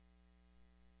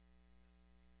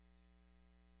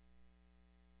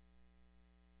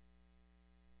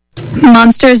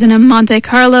Monsters in a Monte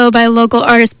Carlo by local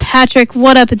artist Patrick.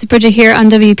 What up? It's Bridget here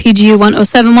on WPGU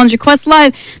 107.1's Request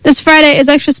Live. This Friday is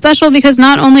extra special because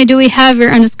not only do we have your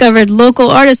undiscovered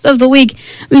local artist of the week,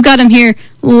 we've got him here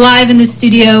live in the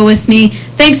studio with me.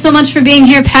 Thanks so much for being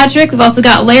here, Patrick. We've also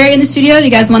got Larry in the studio. Do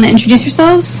you guys want to introduce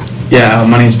yourselves? Yeah,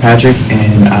 my name's Patrick,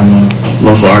 and I'm a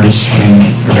local artist from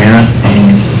Urbana,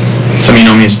 and some of you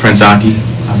know me as Prince Aki.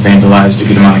 I vandalized a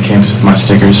good amount of campus with my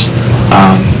stickers.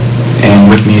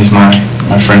 And with me is my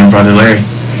friend and brother, Larry.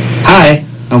 Hi,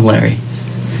 I'm Larry.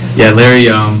 Yeah, Larry,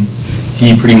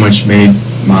 he pretty much made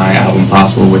my album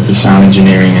possible with the sound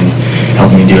engineering and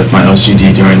helping me deal with my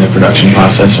OCD during the production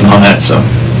process and all that, so.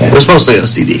 Yeah. It was mostly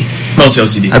OCD. Mostly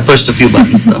OCD. I pushed a few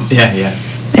buttons, though. Yeah.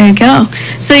 There you go.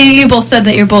 So you both said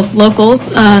that you're both locals.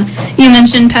 You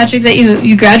mentioned, Patrick, that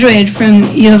you graduated from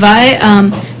U of I,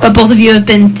 but both of you have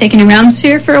been taking rounds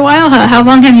here for a while. How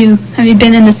long have you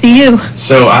been in the CU?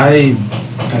 So I've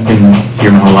been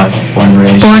here my whole life, born and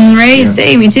raised. Born and raised, yeah.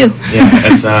 Hey, me too. Yeah,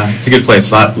 it's a good place,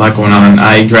 a lot going on.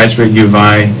 I graduated U of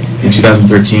I in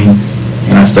 2013,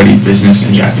 and I studied business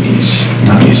and Japanese,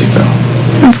 not music though.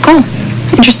 That's cool.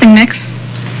 Interesting mix.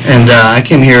 And I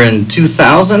came here in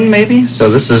 2000, maybe,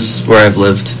 so this is where I've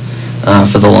lived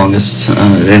for the longest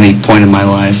at any point in my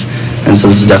life. And so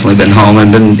this has definitely been home.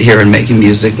 I've been here and making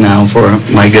music now for,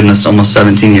 my goodness, almost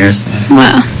 17 years.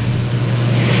 Wow.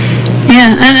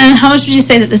 Yeah, and how much would you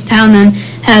say that this town then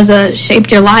has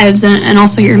shaped your lives and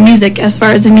also your music as far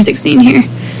as the music scene here?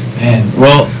 Man,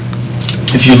 well,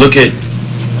 if you look at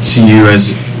CU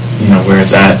as, where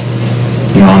it's at,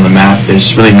 on the map,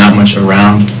 there's really not much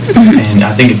around. And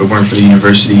I think if it weren't for the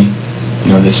university,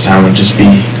 this town would just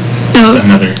be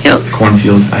another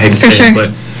cornfield. I hate to say it, but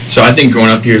so I think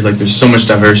growing up here, there's so much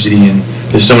diversity and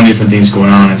there's so many different things going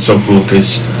on. It's so cool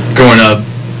because growing up,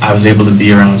 I was able to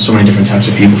be around so many different types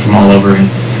of people from all over, and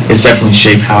it's definitely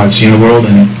shaped how I've seen the world.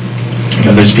 And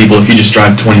there's people, if you just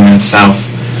drive 20 minutes south,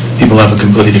 people have a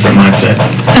completely different mindset.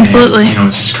 Absolutely. And,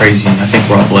 it's just crazy, and I think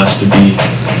we're all blessed to be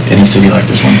in a city like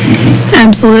this one.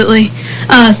 Absolutely.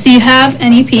 So you have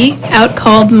an EP out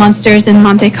called Monsters in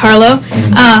Monte Carlo.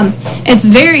 It's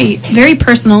very, very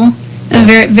personal, a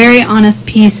very, very honest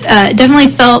piece. It definitely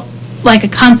felt like a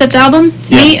concept album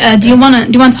to me. Do you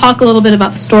want to talk a little bit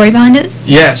about the story behind it?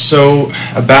 Yeah. So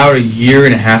about a year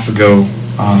and a half ago,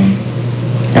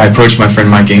 I approached my friend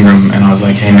Mike Ingram, and I was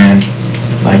like, "Hey, man,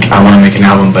 I want to make an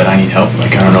album, but I need help. I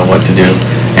don't know what to do."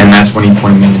 And that's when he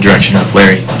pointed me in the direction of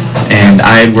Larry. And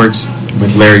I had worked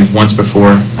with Larry once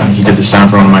before. He did the sound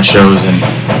for one of my shows, and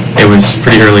it was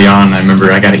pretty early on. I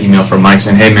remember I got an email from Mike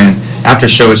saying, "Hey, man, after a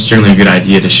show, it's generally a good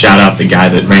idea to shout out the guy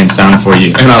that ran sound for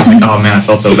you." And I was like, "Oh, man, I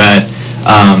felt so bad,"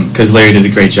 because Larry did a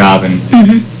great job, and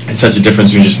it's such a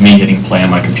difference between just me hitting play on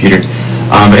my computer.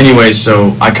 But anyway,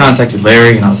 so I contacted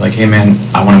Larry, and I was like, "Hey, man,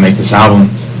 I want to make this album.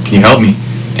 Can you help me?"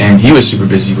 And he was super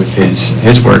busy with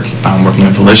his work, working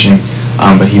at Volition,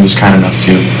 but he was kind enough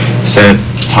to set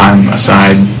time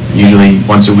aside, usually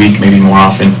once a week, maybe more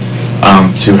often,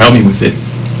 to help me with it.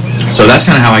 So that's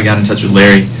kind of how I got in touch with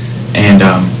Larry. And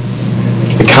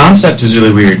the concept was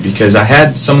really weird because I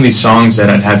had some of these songs that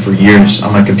I'd had for years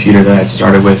on my computer that I'd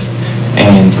started with,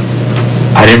 and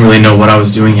I didn't really know what I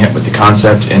was doing yet with the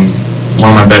concept. And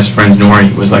one of my best friends,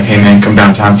 Nori, was like, "Hey, man, come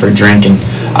downtown for a drink." And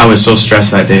I was so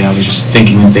stressed that day. I was just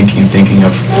thinking of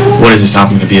what is this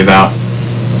album going to be about.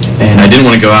 And I didn't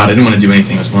want to go out. I didn't want to do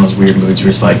anything. It was one of those weird moods where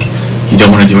it's like you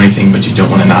don't want to do anything, but you don't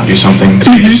want to not do something, but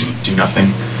you just do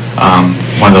nothing.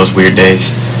 One of those weird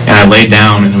days. And I laid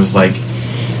down, and it was like,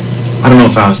 I don't know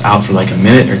if I was out for like a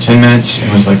minute or 10 minutes.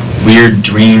 It was like weird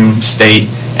dream state.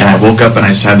 And I woke up, and I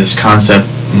just had this concept,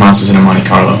 Monsters in a Monte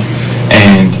Carlo.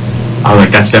 And I was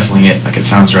like, that's definitely it. Like, it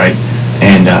sounds right.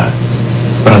 And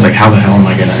but I was like, how the hell am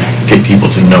I going to get people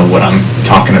to know what I'm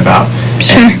talking about?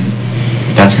 Sure. And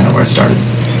that's kind of where it started.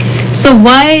 So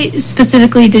why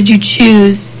specifically did you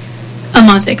choose a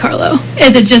Monte Carlo?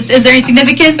 Is there any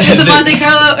significance to the Monte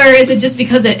Carlo, or is it just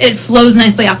because it flows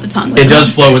nicely off the tongue? It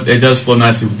does flow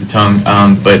nicely with the tongue,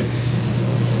 but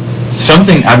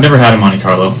something, I've never had a Monte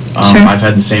Carlo. Sure. I've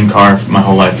had the same car my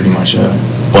whole life, pretty much, a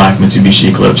black Mitsubishi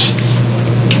Eclipse.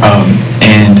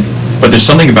 But there's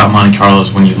something about Monte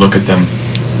Carlos when you look at them,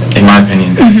 in my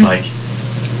opinion, it's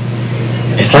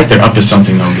like they're up to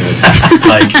something no good.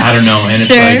 Like, I don't know, and it's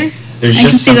like there's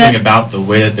just something about the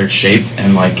way that they're shaped,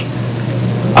 and like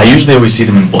I usually always see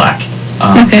them in black,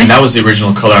 and that was the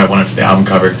original color I wanted for the album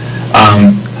cover.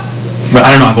 But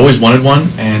I don't know, I've always wanted one,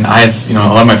 and I have, a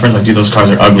lot of my friends like, dude, those cars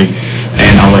are ugly,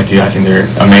 and I was like, dude, I think they're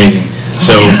amazing.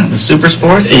 So the Super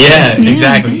Sports. Yeah,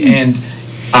 exactly. And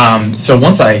so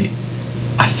once I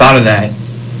thought of that,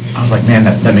 I was like, man,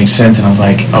 that makes sense. And I was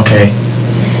like, okay,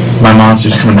 my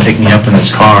monsters come and pick me up in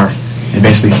this car and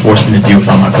basically force me to deal with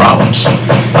all my problems.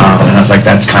 And I was like,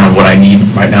 that's kind of what I need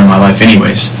right now in my life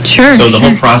anyways. Sure. So the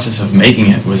whole process of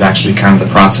making it was actually kind of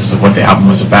the process of what the album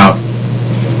was about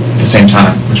at the same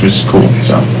time, which was cool.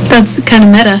 So that's kind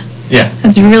of meta. Yeah.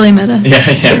 That's really meta. Yeah.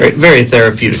 Very, very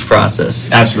therapeutic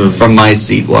process. Absolutely. From my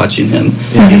seat watching him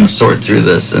sort through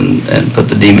this and put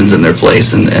the demons in their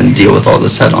place and deal with all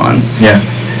this head on. Yeah,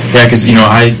 because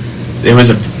I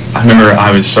remember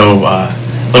I was so a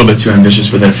little bit too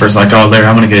ambitious with it at first. Like, oh, Larry,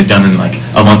 I'm gonna get it done in like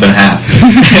a month and a half,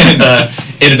 and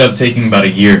ended up taking about a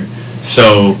year.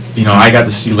 So I got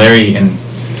to see Larry, and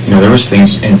there was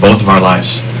things in both of our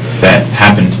lives that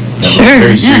happened that were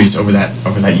very serious over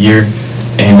that year,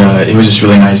 and it was just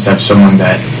really nice to have someone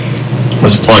that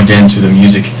was plugged into the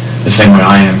music the same way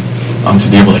I am, to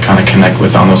be able to kind of connect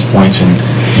with on those points and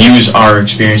use our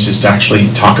experiences to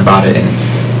actually talk about it and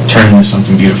turn it into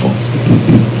something beautiful.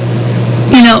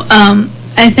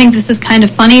 I think this is kind of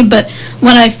funny, but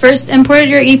when I first imported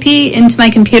your EP into my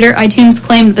computer, iTunes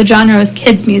claimed that the genre was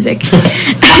kids' music. So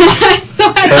I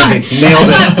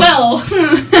thought, well,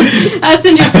 that's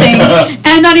interesting.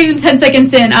 And not even 10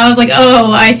 seconds in, I was like,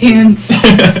 oh, iTunes.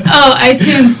 Oh,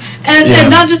 iTunes. And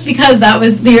not just because that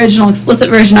was the original explicit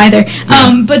version either,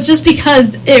 but just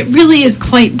because it really is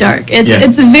quite dark.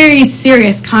 It's a very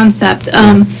serious concept.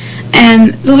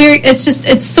 And the lyric,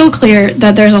 it's so clear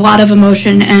that there's a lot of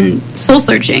emotion and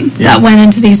soul-searching that went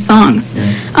into these songs.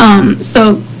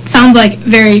 So sounds like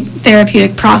very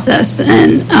therapeutic process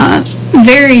and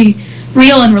very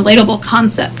real and relatable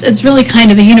concept. It's really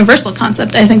kind of a universal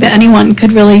concept. I think that anyone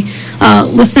could really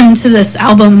listen to this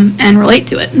album and relate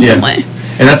to it in some way.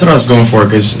 And that's what I was going for,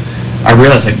 because I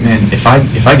realized, like, man, if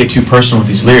I get too personal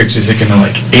with these lyrics, is it going to,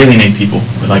 like, alienate people?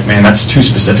 But, like, man, that's too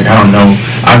specific. I don't know.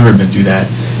 I've never been through that.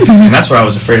 And that's what I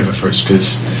was afraid of at first,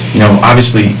 because,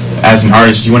 obviously, as an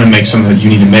artist, you want to make something that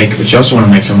you need to make, but you also want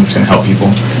to make something that's going to help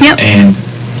people. Yep. And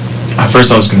at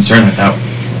first I was concerned that,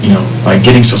 like,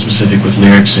 getting so specific with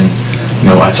lyrics and,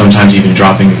 I'd sometimes even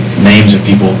dropping names of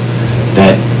people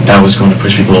that was going to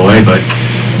push people away, but,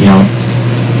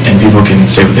 and people can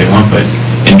say what they want, but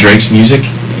in Drake's music,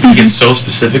 he gets so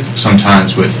specific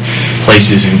sometimes with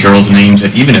places and girls' names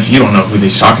that even if you don't know who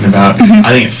he's talking about, I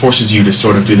think it forces you to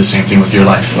sort of do the same thing with your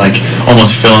life, like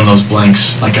almost fill in those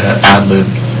blanks like an ad-lib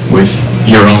with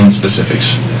your own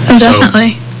specifics. Oh,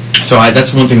 definitely. So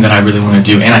that's one thing that I really want to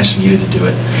do, and I just needed to do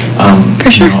it. For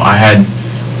sure. I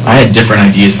had different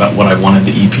ideas about what I wanted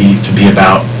the EP to be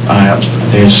about.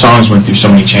 The songs went through so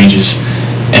many changes,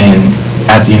 and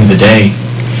at the end of the day,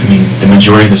 the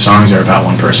majority of the songs are about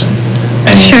one person.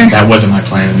 And that wasn't my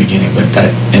plan in the beginning, but that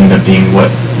ended up being what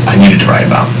I needed to write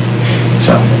about.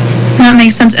 So that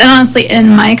makes sense. And honestly, in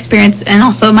my experience and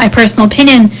also my personal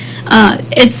opinion,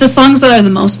 it's the songs that are the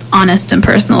most honest and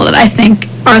personal that I think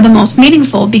are the most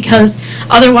meaningful, because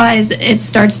otherwise it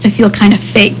starts to feel kind of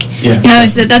fake. Yeah.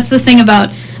 That's the thing about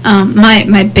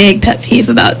my big pet peeve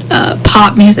about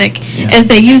pop music is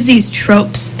they use these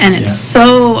tropes, and it's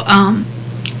so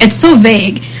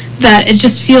vague that it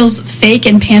just feels fake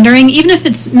and pandering, even if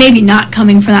it's maybe not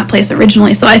coming from that place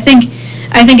originally. So I think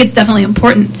it's definitely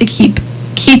important to keep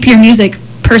your music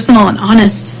personal and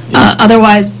honest.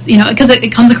 Otherwise, because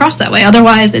it comes across that way.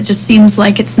 Otherwise, it just seems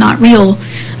like it's not real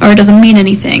or it doesn't mean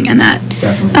anything, and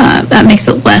that makes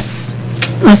it less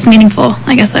meaningful.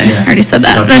 I guess I already said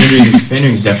that.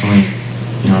 Pandering is definitely,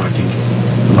 I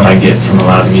think what I get from a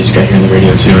lot of the music I hear on the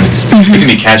radio too, and it can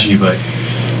be catchy, but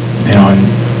and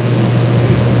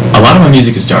a lot of my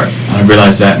music is dark. I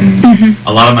realize that, and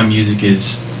a lot of my music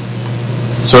is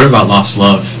sort of about lost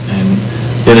love. And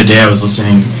the other day I was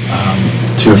listening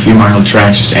to a few of my old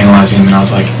tracks, just analyzing them, and I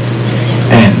was like,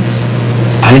 man,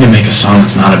 I need to make a song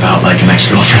that's not about like an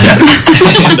ex-girlfriend.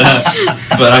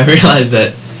 But I realized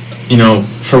that,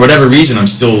 for whatever reason, I'm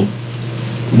still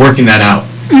working that out.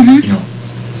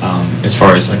 As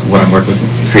far as like what I'm working with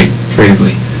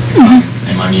creatively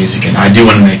in my music, and I do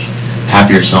want to make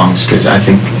happier songs, because I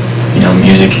think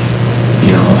music,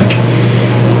 like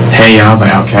Hey Ya by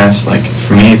Outkast, like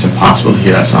for me it's impossible to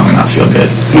hear that song and not feel good.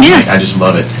 Like, I just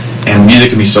love it, and music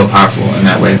can be so powerful in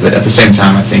that way. But at the same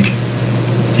time, I think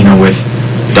with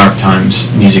dark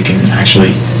times, music can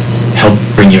actually help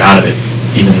bring you out of it,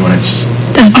 even when it's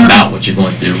about what you're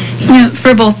going through.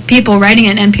 For both people writing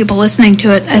it and people listening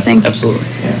to it, I think. Absolutely.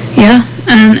 Yeah,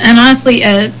 and honestly,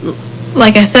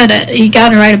 like I said, you got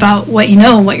to write about what you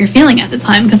know and what you're feeling at the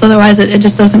time, because otherwise it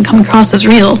just doesn't come across as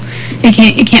real. You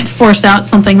can't force out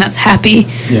something that's happy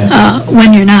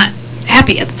when you're not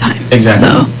happy at the time. Exactly.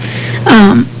 So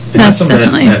that's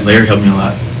definitely that Larry helped me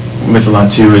a lot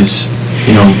too. Is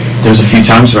there's a few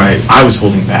times where I was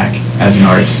holding back as an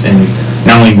artist, and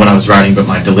not only when I was writing, but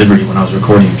my delivery when I was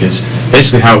recording, because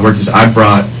basically how it worked is I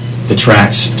brought the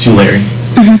tracks to Larry,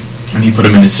 and he put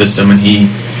them in his system, and he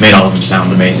made all of them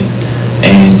sound amazing.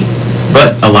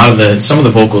 But some of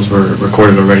the vocals were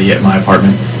recorded already at my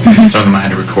apartment. Some of them I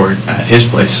had to record at his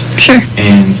place. Sure.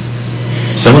 And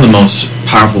some of the most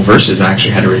powerful verses I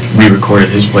actually had to re-record at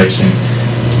his place. And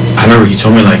I remember he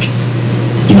told me, like,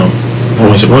 what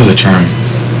was the term?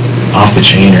 Off the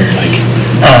chain, or like...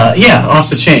 off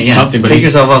the chain, yeah. Something, but take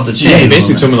yourself off the chain. Yeah, he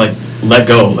basically told me, like, let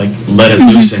go, like, let it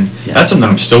loose. And that's something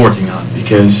I'm still working on,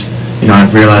 because,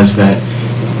 I've realized that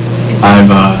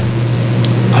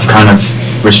I've kind of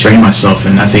restrained myself,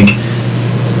 and I think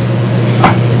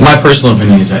my personal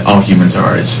opinion is that all humans are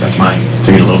artists. That's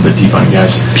to get a little bit deep on you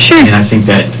guys. Sure. And I think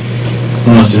that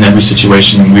almost in every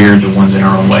situation, we're the ones in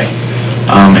our own way,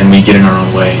 and we get in our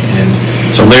own way.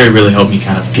 And so Larry really helped me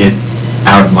kind of get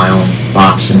out of my own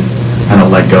box and kind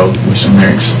of let go with some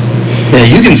lyrics. Yeah,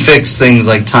 you can fix things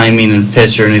like timing and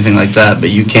pitch or anything like that, but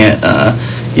you can't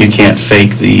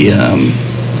fake the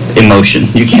emotion.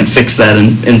 You can't fix that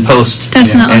in post.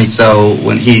 Definitely. And so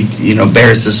when he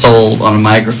bears his soul on a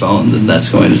microphone, then that's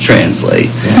going to translate.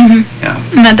 Yeah.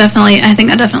 And I think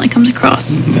that definitely comes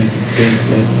across.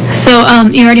 So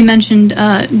you already mentioned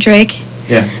Drake.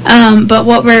 Yeah. But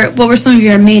what were some of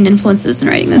your main influences in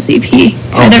writing this EP?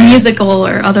 Either musical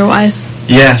or otherwise?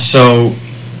 Yeah, so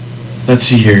let's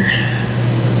see here.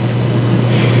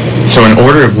 So in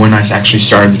order of when I actually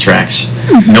started the tracks,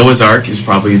 Noah's Ark is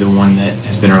probably the one that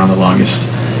has been around the longest.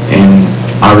 And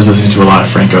I was listening to a lot of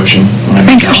Frank Ocean when I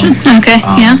made that one. Okay,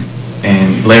 yeah.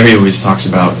 And Larry always talks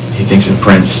about, he thinks of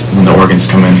Prince when the organs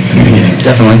come in the beginning.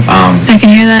 Definitely. I can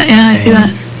hear that, yeah, I see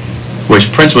that.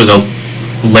 Which Prince was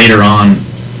later on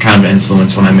kind of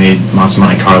influence when I made Monster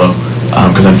Monte Carlo,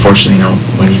 because unfortunately,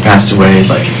 when he passed away,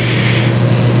 like,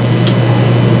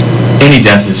 any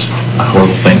death is a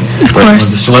horrible thing. Of but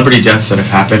course. The celebrity deaths that have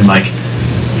happened, like,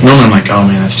 normally I'm like, oh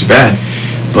man, that's too bad.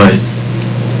 But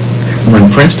when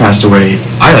Prince passed away,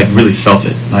 I like really felt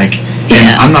it. Like,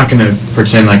 and I'm not gonna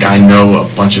pretend like I know a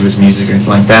bunch of his music or anything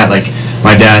like that. Like,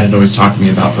 my dad had always talked to me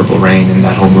about Purple Rain and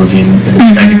that whole movie, and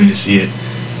begging me to see it.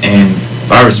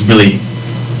 But I was really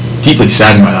deeply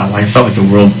saddened by that. Like, I felt like the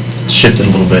world shifted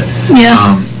a little bit.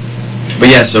 Yeah. But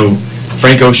yeah, so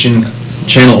Frank Ocean,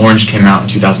 Channel Orange came out in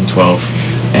 2012,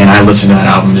 and I listened to that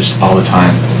album just all the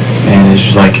time. And it's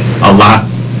just like a lot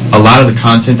of the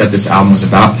content that this album was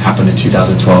about happened in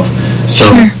 2012. So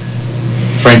sure.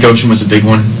 Frank Ocean was a big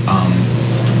one.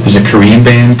 There's a Korean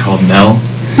band called Mel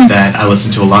that I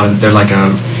listened to a lot of. They're like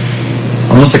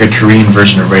almost like a Korean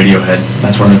version of Radiohead.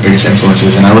 That's one of the biggest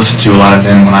influences, and I listened to a lot of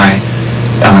them when I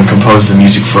composed the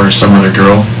music for Some Other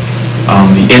Girl.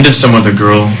 The end of Some Other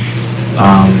Girl,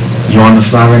 You On the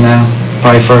Flower Now,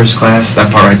 by First Class,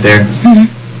 that part right there,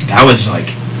 that was like,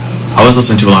 I was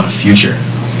listening to a lot of Future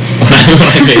when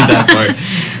I made that part.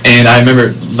 And I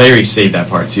remember Larry saved that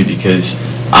part too, because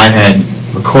I had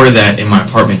recorded that in my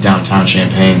apartment downtown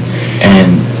Champaign,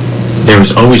 and there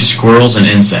was always squirrels and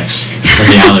insects in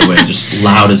the alleyway, just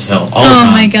loud as hell all the time.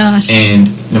 Oh my gosh. And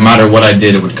no matter what I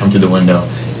did, it would come through the window.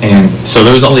 And so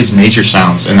there was all these nature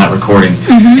sounds in that recording,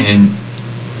 and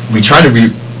we tried to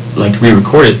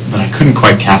re-record it, but I couldn't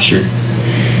quite capture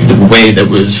the way that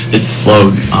it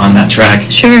flowed on that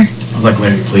track. Sure. I was like,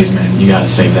 Larry, please, man, you gotta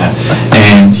save that.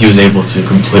 And he was able to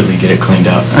completely get it cleaned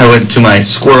up. I went to my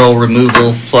squirrel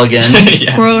removal plug-in.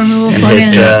 Yeah. Squirrel removal and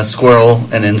plug-in. hit squirrel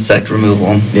and insect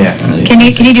removal. Yeah. Can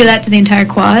you do that to the entire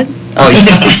quad? Oh,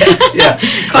 yes. Yeah.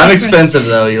 I'm expensive,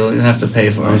 though. You'll have to pay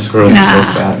for My it. squirrels are so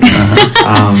fat.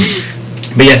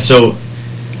 But yeah, so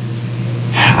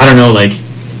I don't know, like,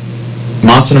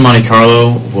 Monster Monte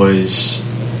Carlo was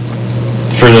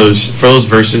for those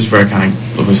verses where I kind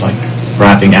of was like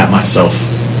rapping at myself.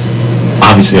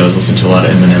 Obviously, I was listening to a lot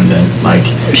of Eminem then, like,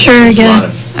 Sure, a yeah. lot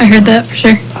of, I heard that for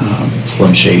sure.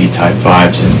 Slim Shady type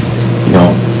vibes, and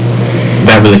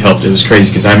that really helped. It was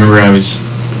crazy because I remember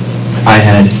I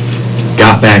had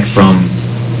got back from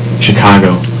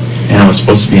Chicago, and I was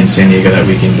supposed to be in San Diego that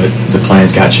weekend, but the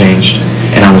plans got changed,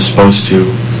 and I was supposed to.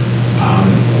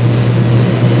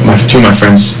 Two of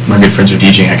my good friends were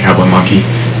DJing at Cowboy Monkey,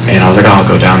 and I was like, oh, I'll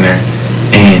go down there.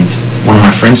 And one of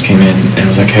my friends came in and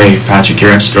was like, hey, Patrick,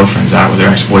 your ex-girlfriend's out with her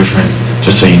ex-boyfriend,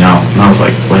 just so you know. And I was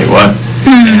like, wait, what?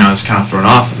 And I was kind of thrown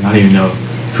off, and I didn't even know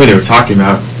who they were talking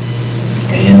about.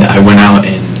 And I went out,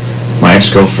 and my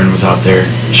ex-girlfriend was out there,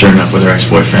 sure enough, with her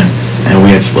ex-boyfriend, and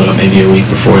we had split up maybe a week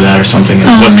before that or something.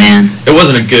 And it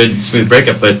wasn't a good, smooth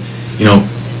breakup, but,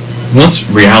 once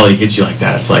reality hits you like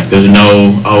that, it's like there's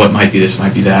no, oh, it might be this, it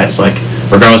might be that. It's like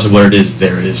regardless of what it is,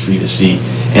 there it is for you to see.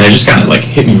 And it just kind of like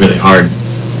hit me really hard.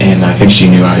 And I think she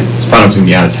knew I thought I was going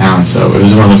to be out of town, so it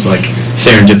was one of those like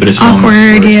serendipitous moments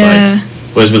where it's like,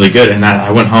 it was really good. And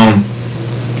I went home,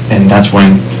 and that's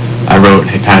when I wrote,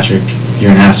 "Hey Patrick,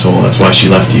 you're an asshole, that's why she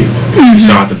left you. You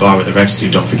saw her at the bar with the Rex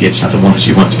dude, don't forget she's not the woman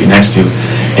she wants to be next to."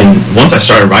 And once I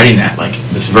started writing that, like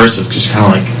this verse of just kind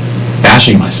of like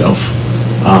bashing myself,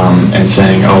 and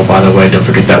saying, "Oh, by the way, don't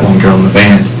forget that one girl in the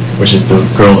band," which is the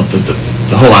girl that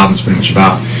the whole album's pretty much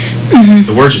about.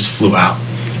 The words just flew out.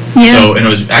 Yeah. So, and it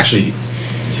was actually,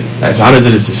 as odd as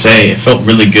it is to say, it felt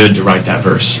really good to write that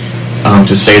verse,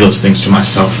 to say those things to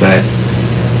myself that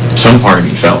some part of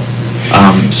me felt.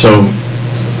 So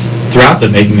throughout the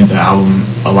making of the album,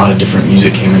 a lot of different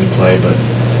music came into play, but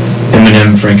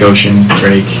Eminem, Frank Ocean,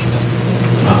 Drake,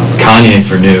 Kanye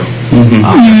for new.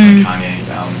 Definitely Kanye.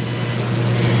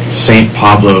 St.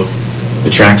 Pablo, the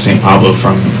track St. Pablo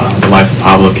from The Life of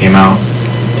Pablo came out,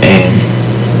 and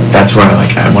that's where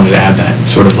I wanted to add that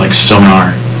sort of like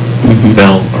sonar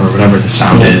bell or whatever the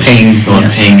sound is, ping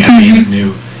at the end of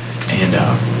new. And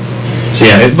so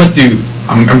yeah, it went through.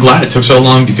 I'm glad it took so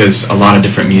long because a lot of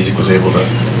different music was able to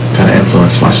kind of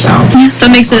influence my sound. Yeah, so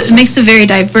it makes a very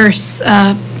diverse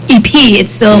EP.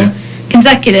 It's still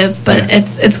consecutive, but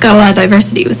it's got a lot of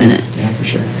diversity within it. Yeah, for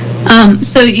sure.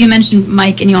 So you mentioned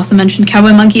Mike, and you also mentioned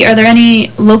Cowboy Monkey. Are there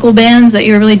any local bands that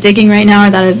you're really digging right now,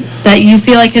 or that you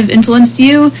feel like have influenced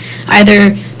you,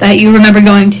 either that you remember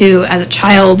going to as a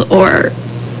child or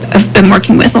have been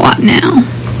working with a lot now?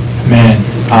 Man,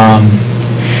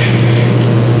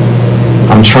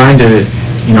 I'm trying to,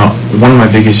 one of my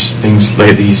biggest things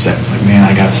lately is that it's like, man,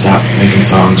 I gotta stop making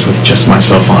songs with just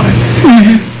myself on it.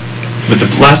 But the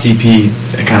last EP,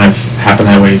 it kind of happened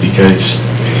that way because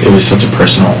it was such a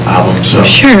personal album, so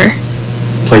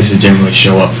places didn't really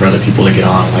show up for other people to get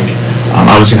on. Like,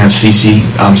 I was gonna have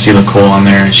Cela Cole on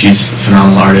there, and she's a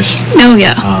phenomenal artist. Oh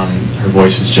yeah. Her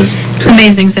voice is just great.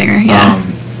 Amazing singer. Yeah.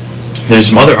 There's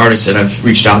some other artists that I've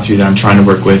reached out to that I'm trying to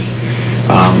work with.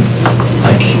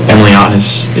 Like Emily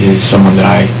Otness is someone that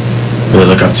I really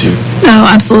look up to. Oh,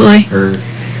 absolutely. Her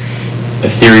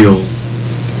ethereal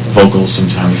vocals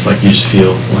sometimes, like you just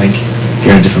feel like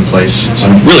you're in a different place. So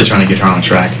I'm really trying to get her on a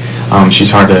track.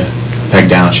 She's hard to peg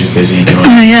down. She's busy doing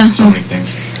so many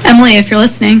things. Emily, if you're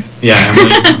listening. Yeah,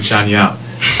 Emily, I'm shouting you out.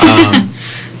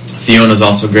 Fiona's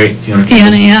also great.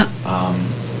 Fiona, yeah.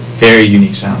 Very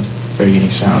unique sound. Very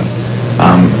unique sound.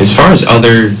 As far as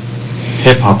other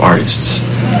hip-hop artists,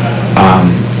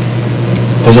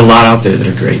 there's a lot out there that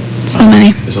are great. So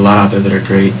many. There's a lot out there that are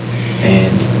great,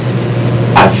 and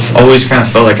I've always kind of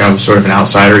felt like I was sort of an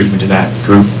outsider even to that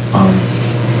group,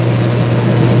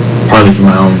 partly for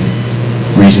my own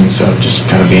reasons of just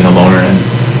kind of being a loner and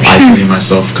isolating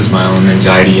myself because of my own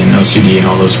anxiety and OCD and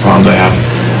all those problems I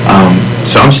have.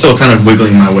 So I'm still kind of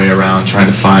wiggling my way around trying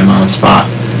to find my own spot.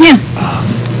 Yeah.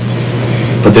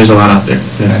 But there's a lot out there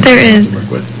that I is.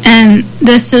 work with. And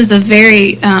this is a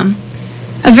very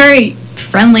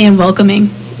friendly and welcoming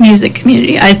music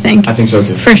community, I think. I think so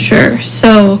too. For sure.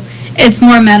 So it's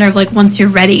more a matter of like once you're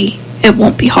ready, it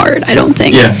won't be hard, I don't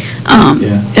think. Yeah.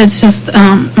 It's just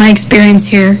my experience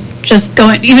here. Just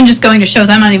going to shows.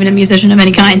 I'm not even a musician of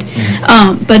any kind,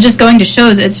 but just going to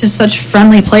shows, it's just such a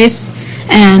friendly place,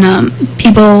 and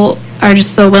people are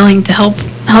just so willing to help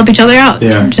each other out,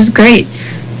 which is great.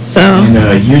 So.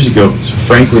 And years ago,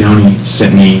 Frank Leone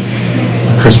sent me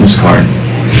a Christmas card,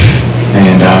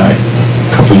 and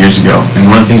a couple years ago, and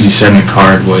one of the things he said in the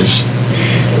card was,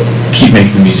 "Keep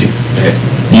making the music that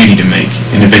you need to make,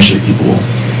 and eventually people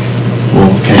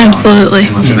will catch on." Absolutely.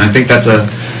 And listen, I think that's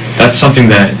something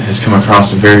that has come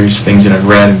across in various things that I've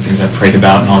read and things I've prayed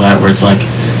about and all that, where it's like,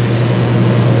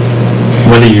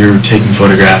 whether you're taking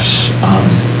photographs,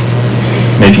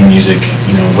 making music,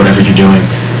 whatever you're doing,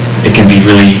 it can be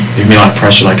there can be a lot of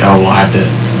pressure, like, oh, well, I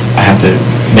have to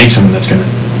make something that's going to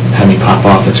have me pop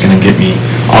off, that's going to get me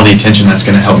all the attention, that's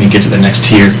going to help me get to the next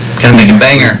tier. Gotta make a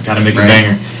banger. Gotta make a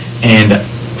banger. And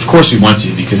of course we want to,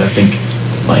 because I think,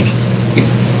 like,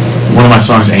 one of my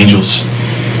songs, Angels,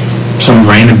 some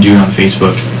random dude on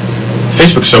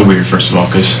Facebook's so weird, first of all,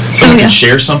 because someone can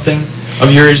share something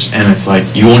of yours, and it's like,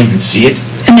 you won't even see it.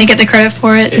 And they get the credit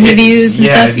for it, and the views and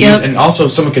stuff. Yep. And also,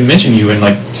 someone can mention you and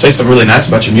like say something really nice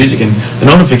about your music, and the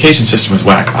notification system is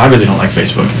whack. I really don't like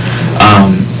Facebook.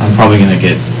 I'm probably gonna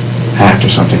get hacked or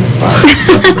something.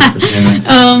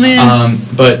 Oh man.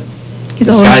 But He's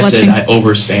this guy watching. said I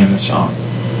overstand the song,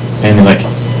 and like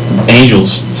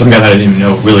Angels, some guy that I didn't even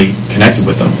know really connected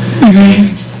with them, and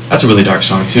that's a really dark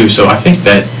song too. So I think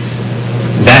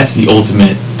that's the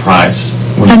ultimate prize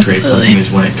when you create something,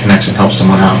 is when it connects and helps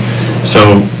someone out.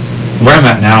 So where I'm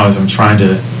at now is I'm trying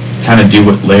to kind of do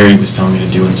what Larry was telling me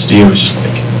to do in the studio, is just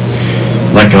like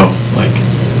let go, like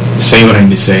say what I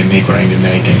need to say, make what I need to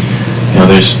make. And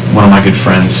there's one of my good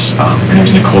friends, her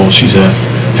name's Nicole. She's a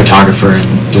photographer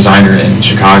and designer in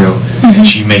Chicago, and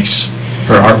she makes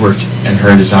her artwork and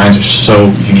her designs are so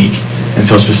unique and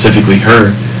so specifically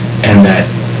her, and that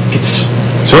it's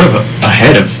sort of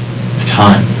ahead of the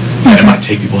time. And it might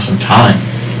take people some time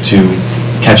to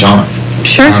catch on.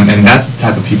 Sure. And that's the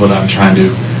type of people that I'm trying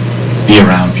to be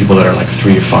around, people that are like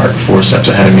 3 to 4 steps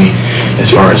ahead of me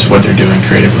as far as what they're doing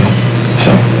creatively.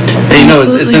 So, hey,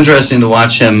 it's interesting to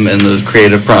watch him in the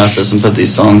creative process and put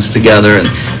these songs together, and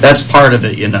that's part of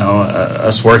it.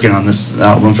 Us working on this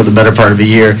album for the better part of a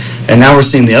year, and now we're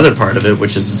seeing the other part of it,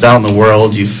 which is it's out in the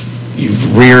world.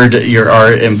 You've reared your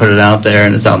art and put it out there,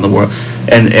 and it's out in the world,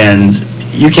 and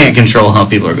you can't control how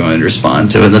people are going to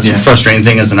respond to it. That's a frustrating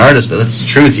thing as an artist, but that's the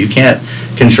truth. You can't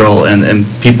control, and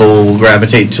people will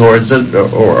gravitate towards it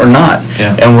or not.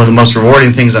 Yeah. And one of the most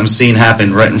rewarding things I'm seeing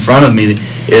happen right in front of me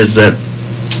is that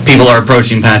people are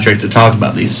approaching Patrick to talk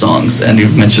about these songs, and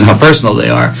you've mentioned how personal they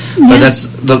are. But that's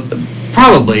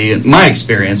probably, in my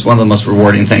experience, one of the most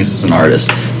rewarding things as an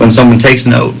artist, when someone takes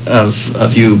note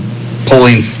of you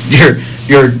pulling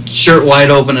your shirt wide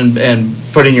open and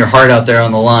putting your heart out there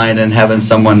on the line and having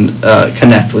someone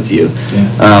connect with you.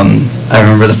 I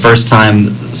remember the first time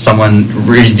someone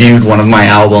reviewed one of my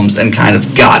albums and kind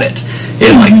of got it.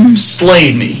 It like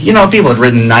slayed me. People had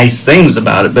written nice things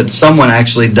about it, but someone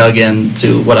actually dug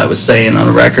into what I was saying on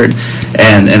a record.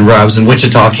 And I was in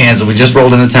Wichita, Kansas. We just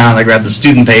rolled into town. I grabbed the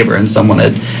student paper, and someone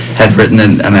had written,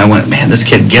 and I went, man, this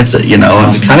kid gets it, And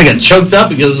I kind of got choked up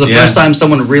because it was the first time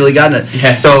someone had really gotten it.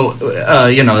 Yeah. So,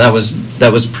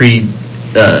 that was pre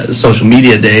social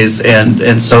media days,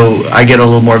 and so I get a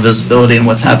little more visibility in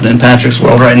what's happening in Patrick's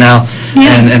world right now,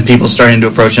 and people starting to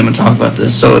approach him and talk about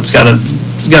this. So it's got to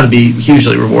be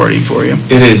hugely rewarding for you.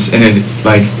 It is, and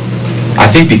I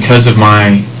think because of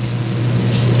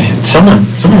someone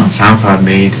on SoundCloud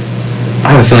made,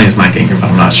 I have a feeling it's Mike Ingram,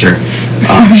 but I'm not sure,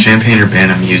 Champagne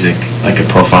Urbana Music, like a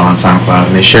profile on SoundCloud,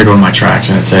 and they shared one of my tracks,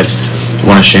 and it said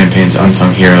one of Champagne's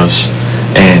unsung heroes.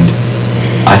 And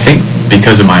I think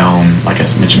because of my own, like I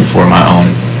mentioned before, my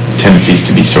own tendencies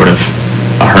to be sort of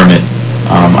a hermit,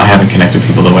 I haven't connected with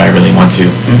people the way I really want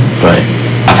to, but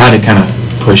I've had to kind of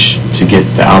push to get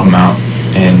the album out.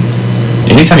 And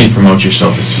anytime you promote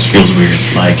yourself, it just feels weird,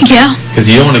 because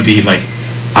you don't want to be like,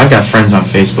 I've got friends on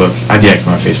Facebook. I deactivated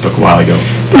my Facebook a while ago,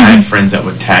 but I had friends that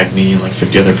would tag me and like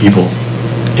 50 other people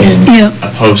in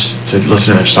a post to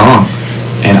listen to their song,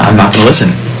 and I'm not going to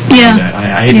listen.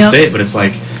 I hate to say it, but it's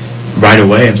like right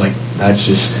away I'm like, that's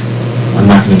just, I'm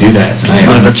not going to do that. It's kind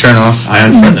of a turn off. I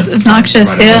unfriend It's them.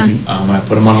 obnoxious, right away. I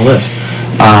put them on a list.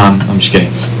 I'm just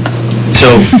kidding. So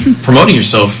promoting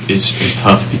yourself is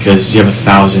tough because you have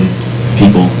 1,000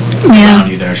 people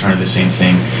around you that are trying to do the same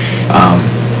thing.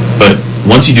 But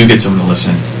once you do get someone to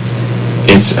listen,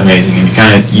 it's amazing, and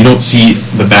you don't see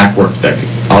the back work that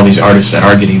all these artists that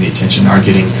are getting the attention are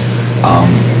getting,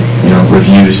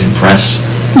 reviews and press.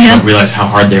 You don't realize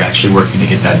how hard they're actually working to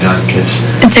get that done, because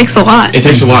it takes a lot. It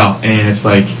takes a while, and it's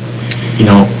like,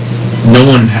 no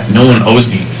one owes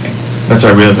me anything. That's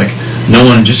what I realized. Like, no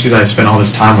one, just because I spent all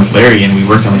this time with Larry and we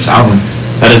worked on this album,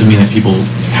 that doesn't mean that people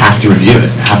have to review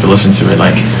it, have to listen to it.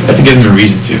 Like, you have to give them a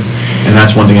reason to. And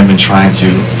that's one thing I've been trying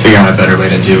to figure out a better way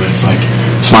to do. And it's like,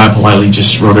 Smile Politely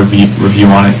just wrote a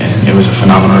review on it, and it was a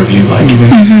phenomenal review. Like,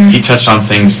 he touched on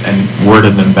things and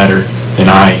worded them better than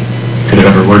I could have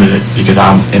ever worded it, because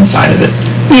I'm inside of it.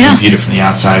 And viewed it from the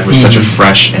outside with such a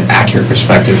fresh and accurate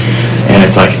perspective. And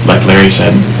it's like Larry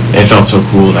said, it felt so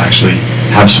cool to actually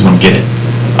have someone get it.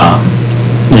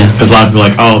 Because a lot of people are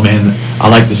like, oh man, I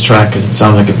like this track because it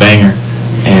sounds like a banger.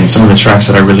 And some of the tracks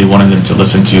that I really wanted them to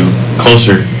listen to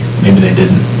closer, maybe they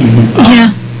didn't.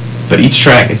 But each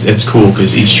track, it's cool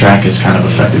because each track has kind of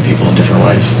affected people in different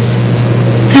ways.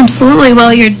 Absolutely.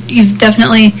 Well, you've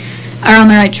definitely are on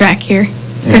the right track here,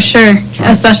 for sure.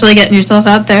 Especially getting yourself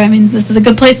out there. I mean, this is a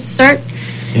good place to start.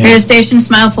 Radio station,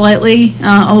 Smile Politely,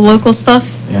 all local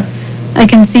stuff. I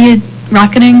can see you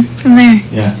rocketing from there.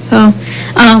 So,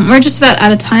 we're just about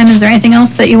out of time. Is there anything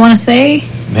else that you want to say?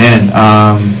 Man,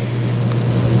 a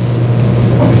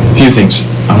few things.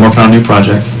 I'm working on a new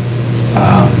project.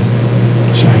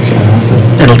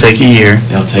 It'll take a year.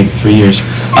 It'll take 3 years.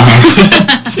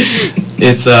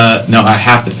 It's no, I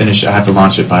have to finish it. I have to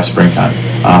launch it by springtime,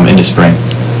 into spring,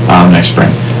 next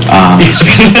spring.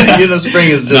 Spring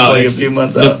is just a few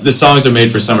months out. The songs are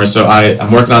made for summer, so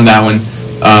I'm working on that one.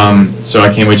 So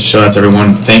I can't wait to show that to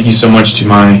everyone. Thank you so much to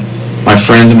my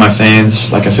friends and my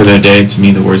fans. Like I said the other day, to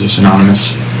me the words are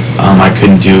synonymous. I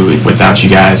couldn't do it without you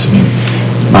guys. I mean,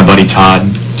 my buddy Todd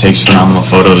takes phenomenal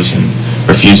photos and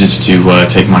refuses to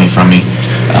take money from me.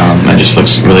 And just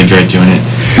looks really great doing it.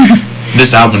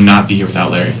 This album would not be here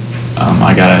without Larry.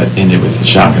 I gotta end it with a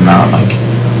shout him out. Like,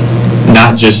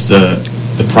 not just the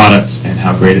product and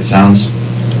how great it sounds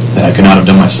that I could not have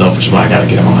done myself, which is why I gotta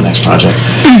get him on my next project.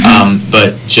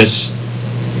 But just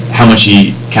how much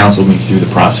he counseled me through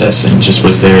the process and just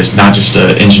was there as not just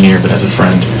an engineer but as a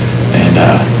friend. And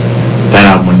that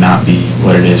album would not be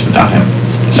what it is without him.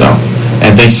 So,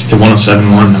 and thanks to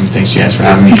 107.1. Thanks you guys for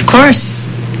having me. Of course.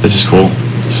 This is cool.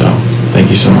 So, thank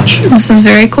you so much. This is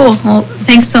very cool. Well,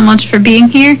 thanks so much for being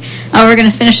here. We're going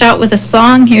to finish out with a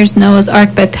song. Here's Noah's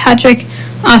Ark by Patrick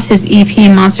off his EP,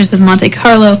 Monsters of Monte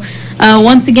Carlo.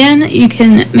 Once again, you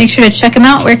can make sure to check him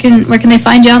out. Where can they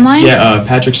find you online? Yeah,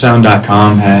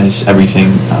 patricksound.com has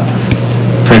everything.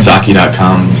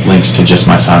 PrinceAki.com links to just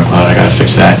my SoundCloud. I got to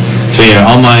fix that. So, yeah,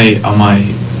 all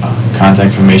my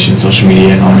contact information, social media,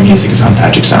 and all my music is on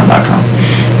patricksound.com.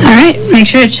 All right. Make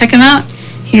sure to check him out.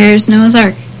 Here's Noah's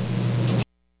Ark.